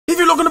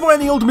looking to buy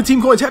any Ultimate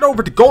Team coins, head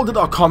over to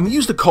golden.com,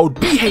 use the code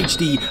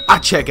BHD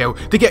at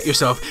checkout to get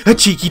yourself a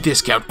cheeky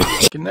discount.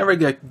 You can never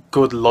get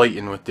good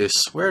lighting with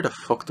this. Where the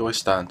fuck do I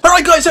stand?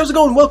 Alright guys, how's it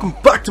going? Welcome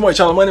back to my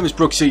channel. My name is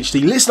Brooksy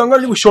HD. Listen, I'm going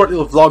to do a short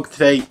little vlog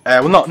today.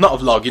 Well, not a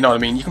vlog, you know what I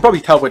mean. You can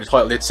probably tell by the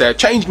title. It's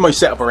changed my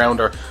setup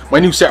around, or my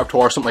new setup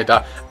tour, or something like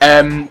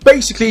that.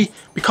 Basically,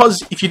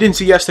 because if you didn't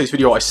see yesterday's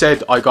video, I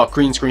said I got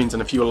green screens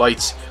and a few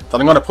lights that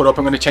I'm going to put up.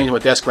 I'm going to change my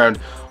desk around.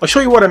 I'll show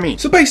you what I mean.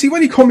 So basically,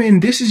 when you come in,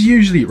 this is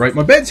usually, right,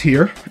 my bed's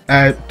here.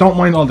 Don't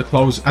mind all the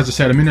clothes. As I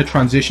said, I'm in a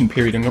transition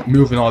period. I'm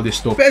moving all this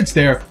stuff. Bed's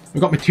there.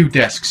 I've got my two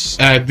desks.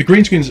 The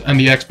green screens and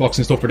the Xbox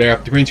and stuff are there.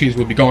 The green screens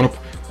will be going up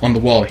on the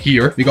wall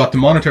here. We got the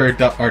monitor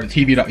that, or the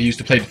TV that I use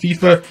to play the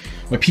FIFA.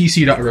 My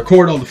PC that I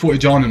record all the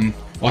footage on and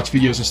watch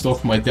videos and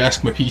stuff. My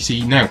desk, my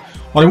PC. Now,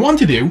 what I want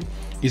to do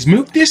is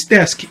move this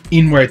desk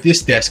in where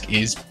this desk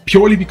is,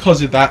 purely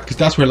because of that, because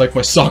that's where like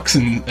my socks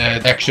and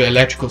extra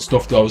electrical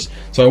stuff goes.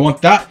 So I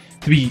want that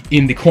to be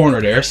in the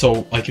corner there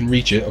so I can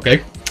reach it,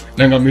 okay?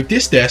 And I'm going to move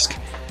this desk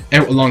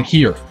out along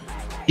here,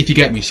 if you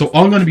get me. So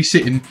I'm going to be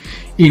sitting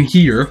in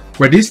here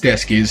where this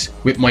desk is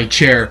with my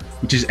chair,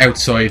 which is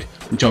outside,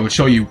 which I will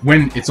show you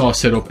when it's all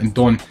set up and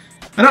done.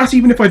 And that's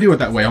even if I do it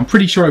that way. I'm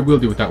pretty sure I will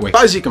do it that way.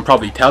 As you can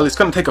probably tell, it's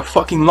going to take a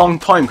fucking long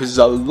time because there's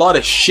a lot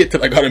of shit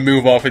that I got to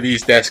move off of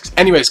these desks.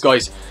 Anyways,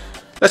 guys,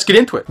 let's get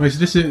into it. Right, so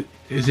this is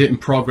it in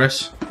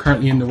progress.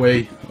 Currently in the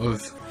way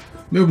of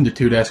moving the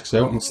two desks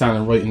out. I'm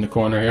standing right in the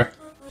corner here.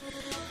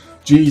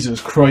 Jesus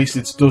Christ,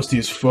 it's dusty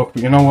as fuck.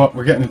 But you know what?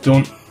 We're getting it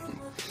done.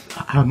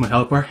 I have my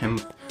helper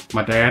and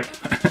my dad.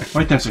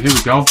 Right then, so here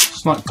we go.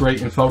 It's not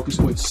great in focus,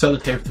 but it's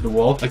sellotaped to the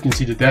wall. I can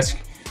see the desk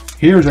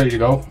here is ready to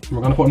go. We're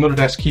going to put another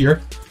desk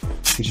here,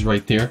 which is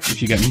right there,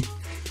 if you get me.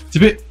 It's a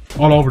bit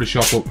all over the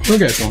shop, but we'll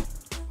get it done.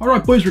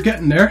 Alright boys, we're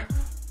getting there.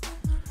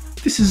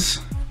 This is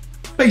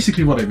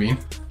basically what I mean.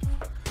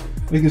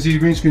 You can see the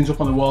green screen's up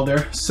on the wall there,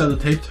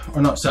 sellotaped,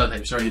 or not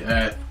sellotaped, sorry,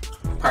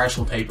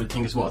 partial tape I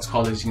think is what it's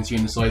called, as you can see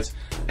on the sides.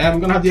 I'm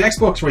going to have the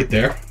Xbox right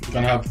there. I'm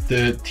going to have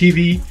the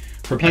TV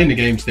for playing the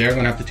games there. I'm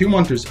going to have the two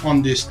monitors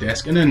on this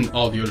desk, and then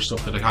all the other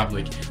stuff that I have,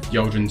 like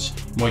deodorants,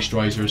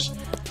 moisturizers,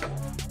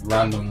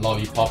 random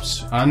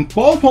lollipops and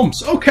ball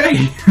pumps.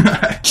 Okay.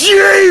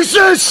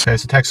 Jesus! Okay,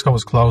 so Texaco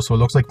is closed, so it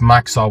looks like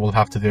Maxaw will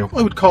have to do.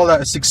 I would call that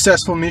a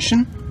successful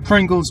mission.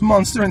 Pringles,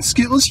 Monster and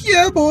Skittles,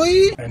 yeah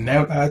boy! And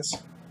now lads,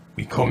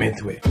 we come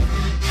into it.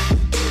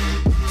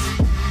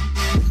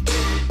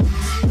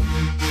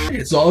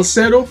 It's all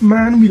set up,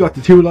 man. We got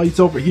the two lights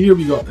over here,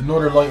 we got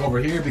another light over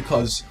here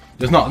because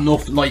there's not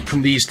enough light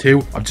from these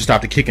two. I've just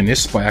had to kick in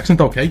this by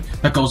accident, okay?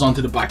 That goes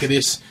onto the back of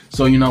this,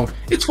 so you know,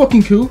 it's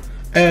fucking cool.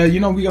 You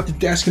know, we got the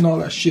desk and all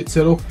that shit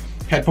set up.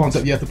 Headphones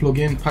that you have to plug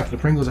in. Packet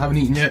of Pringles I haven't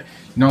eaten yet.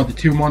 You know, the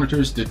two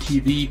monitors, the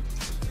TV,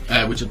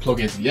 which will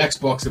plug into the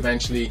Xbox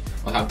eventually.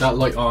 I'll have that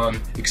light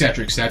on,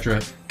 etc, etc.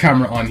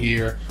 Camera on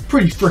here.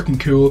 Pretty freaking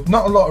cool.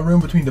 Not a lot of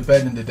room between the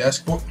bed and the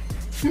desk, but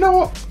you know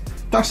what?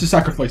 That's the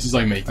sacrifices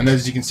I make. And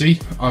as you can see,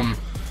 I'm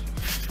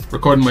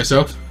recording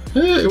myself.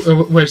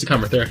 Where's the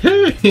camera? There.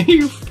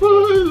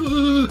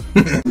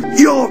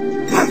 You're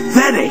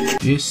pathetic!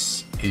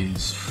 This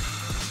is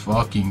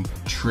fucking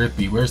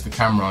trippy. Where's the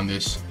camera on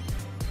this?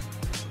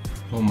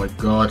 Oh my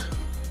god.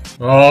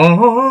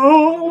 Oh.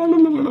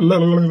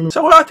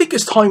 So I think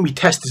it's time we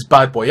test this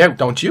bad boy out,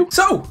 don't you?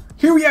 So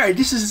here we are.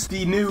 This is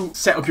the new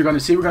setup you're going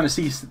to see. We're going to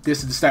see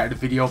this at the start of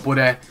the video, but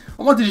I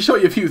wanted to show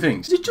you a few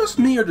things. Is it just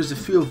me, or does it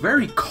feel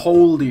very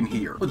cold in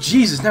here? Oh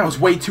Jesus, now it's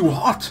way too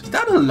hot. Is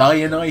that a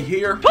lion I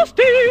hear?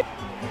 Toasty!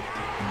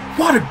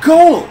 What a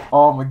goal!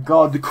 Oh my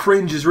god, the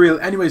cringe is real.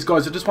 Anyways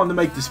guys, I just wanted to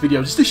make this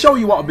video just to show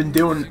you what I've been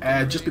doing,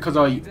 just because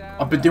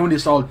I've been doing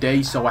this all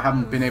day, so I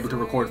haven't been able to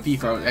record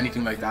FIFA or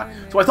anything like that.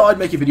 So I thought I'd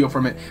make a video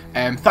from it.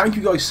 Thank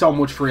you guys so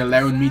much for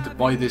allowing me to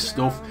buy this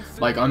stuff.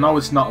 Like, I know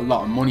it's not a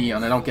lot of money,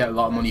 and I don't get a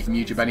lot of money from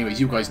YouTube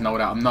anyways. You guys know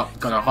that. I'm not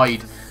gonna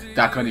hide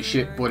that kind of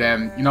shit, but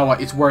you know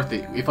what, it's worth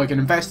it. If I can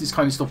invest this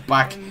kind of stuff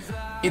back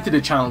into the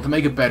channel to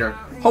make it better,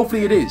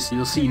 hopefully it is.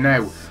 You'll see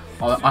now.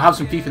 I have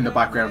some FIFA in the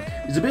background.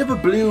 There's a bit of a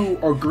blue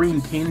or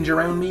green tinge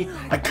around me.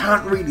 I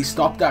can't really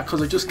stop that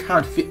because I just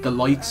can't fit the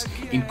lights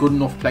in good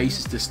enough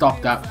places to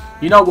stop that.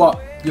 You know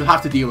what? You'll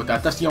have to deal with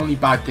that. That's the only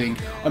bad thing.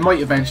 I might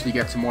eventually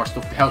get some more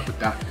stuff to help with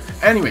that.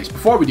 Anyways,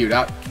 before we do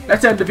that,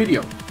 let's end the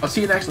video. I'll see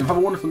you next time. Have a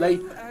wonderful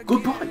day.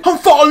 Goodbye. I'm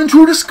falling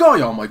through the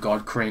sky. Oh my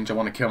god, cringe. I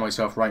want to kill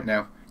myself right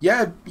now.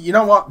 Yeah, you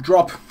know what?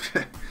 Drop.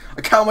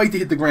 I can't wait to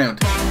hit the ground.